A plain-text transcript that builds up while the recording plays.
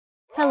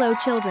Hello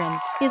children,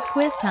 is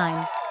quiz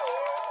time.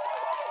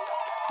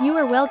 You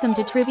are welcome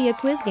to Trivia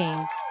Quiz Game.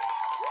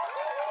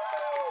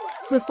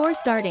 Before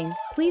starting,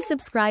 please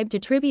subscribe to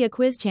Trivia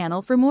Quiz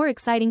channel for more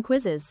exciting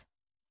quizzes.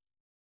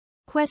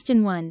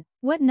 Question 1.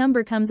 What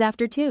number comes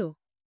after 2?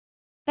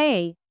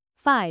 A.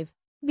 5.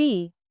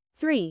 B.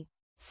 3.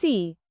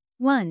 C.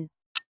 1.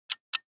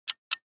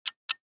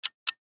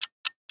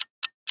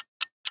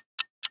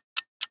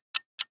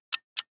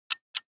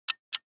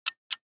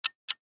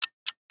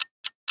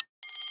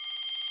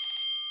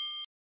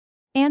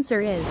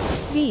 Answer is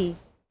B.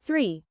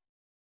 3.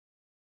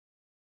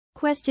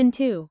 Question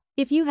 2.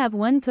 If you have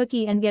one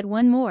cookie and get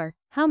one more,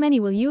 how many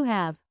will you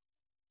have?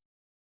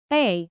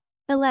 A.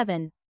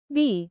 11.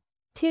 B.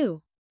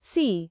 2.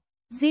 C.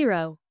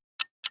 0.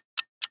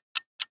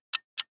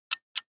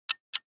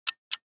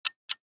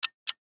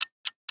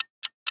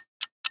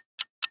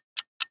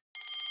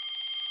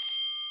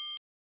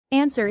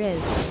 Answer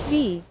is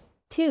B.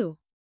 2.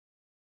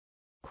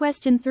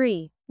 Question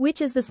 3. Which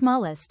is the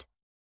smallest?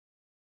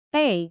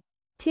 A.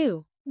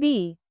 2.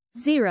 B.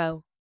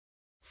 0.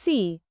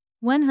 C.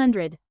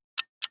 100.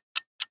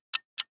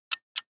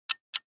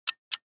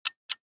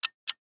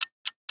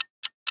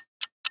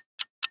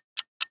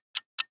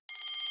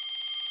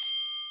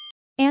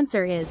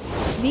 Answer is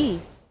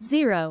B.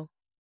 0.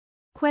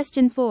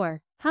 Question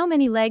 4. How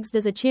many legs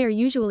does a chair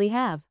usually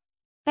have?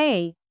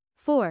 A.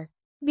 4.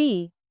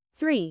 B.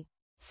 3.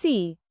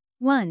 C.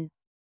 1.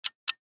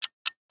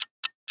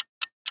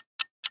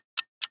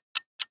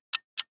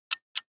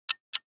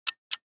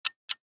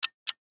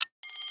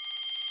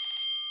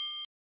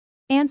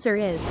 Answer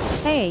is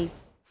A.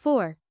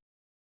 4.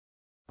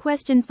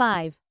 Question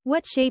 5.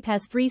 What shape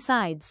has 3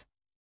 sides?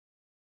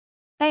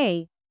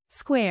 A.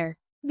 Square.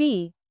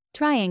 B.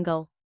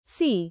 Triangle.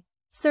 C.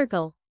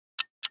 Circle.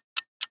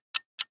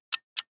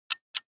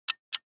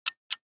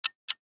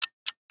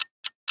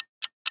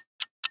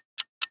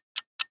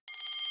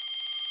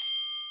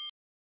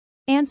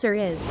 Answer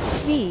is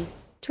B.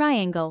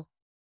 Triangle.